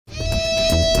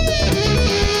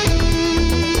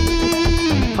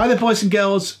Hi there boys and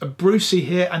girls, Brucey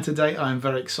here, and today I am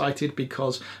very excited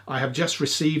because I have just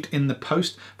received in the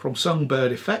post from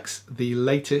SongbirdFX the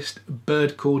latest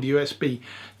Birdcord USB.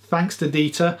 Thanks to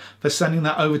Dieter for sending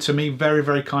that over to me,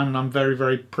 very kind, and I'm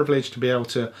very privileged to be able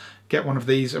to get one of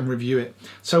these and review it.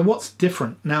 So what's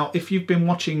different? Now, if you've been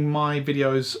watching my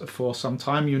videos for some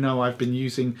time, you know I've been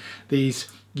using these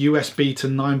USB to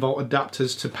 9-volt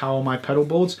adapters to power my pedal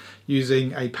boards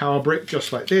using a power brick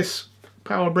just like this,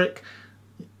 power brick,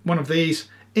 one of these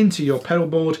into your pedal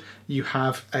board. You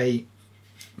have a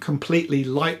completely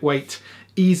lightweight,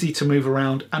 easy to move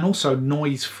around, and also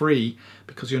noise free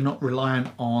because you're not reliant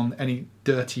on any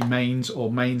dirty mains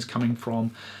or mains coming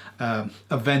from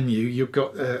a venue. You've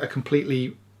got a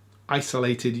completely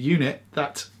isolated unit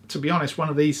that, to be honest, one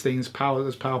of these things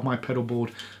has powered my pedal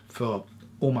board for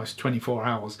almost 24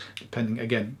 hours,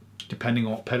 depending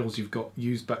on what pedals you've got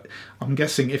used. But I'm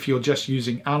guessing if you're just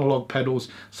using analog pedals,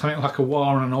 something like a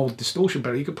wah and an old distortion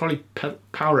pedal, you could probably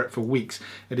power it for weeks.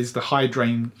 It is the high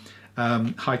drain,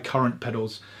 high current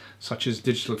pedals such as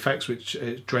digital effects, which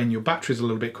drain your batteries a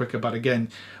little bit quicker. But again,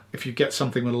 if you get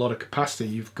something with a lot of capacity,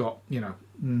 you've got, you know,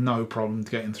 no problem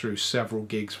getting through several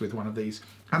gigs with one of these.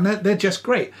 And they're just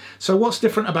great. So what's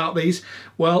different about these?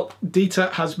 Well,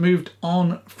 Dieter has moved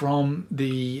on from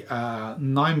the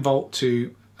 9-volt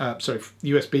to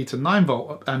USB to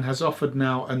 9-volt, and has offered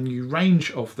now a new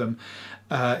range of them,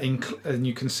 and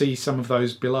you can see some of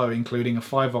those below, including a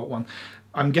 5-volt one.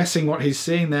 I'm guessing what he's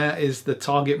seeing there is the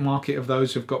target market of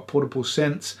those who've got portable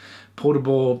synths,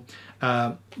 portable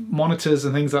monitors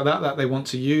and things like that they want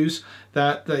to use,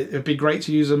 that it'd be great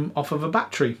to use them off of a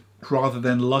battery rather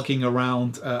than lugging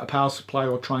around a power supply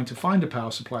or trying to find a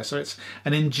power supply. So it's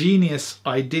an ingenious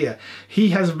idea. He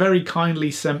has very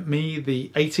kindly sent me the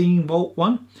 18-volt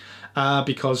one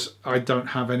because I don't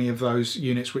have any of those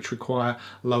units which require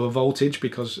lower voltage,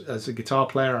 because as a guitar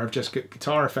player I've just got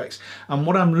guitar effects. And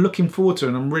what I'm looking forward to,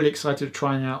 and I'm really excited to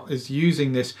trying out, is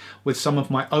using this with some of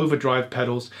my overdrive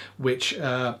pedals which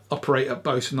operate at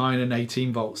both 9 and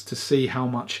 18 volts to see how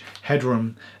much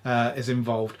headroom is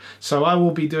involved. So I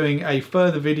will be doing a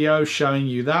further video showing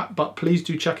you that, but please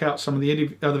do check out some of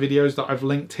the other videos that I've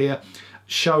linked here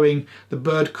showing the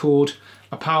Birdcord,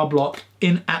 a power block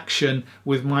in action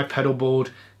with my pedal board,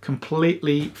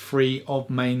 completely free of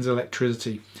mains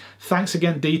electricity. Thanks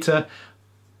again, Dieter.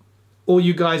 All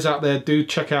you guys out there, do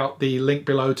check out the link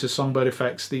below to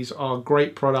SongbirdFX. These are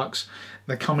great products.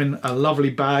 They come in a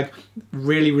lovely bag,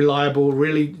 really reliable,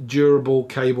 really durable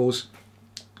cables.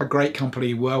 A great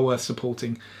company, well worth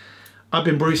supporting. I've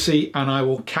been Brucey, and I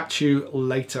will catch you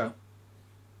later.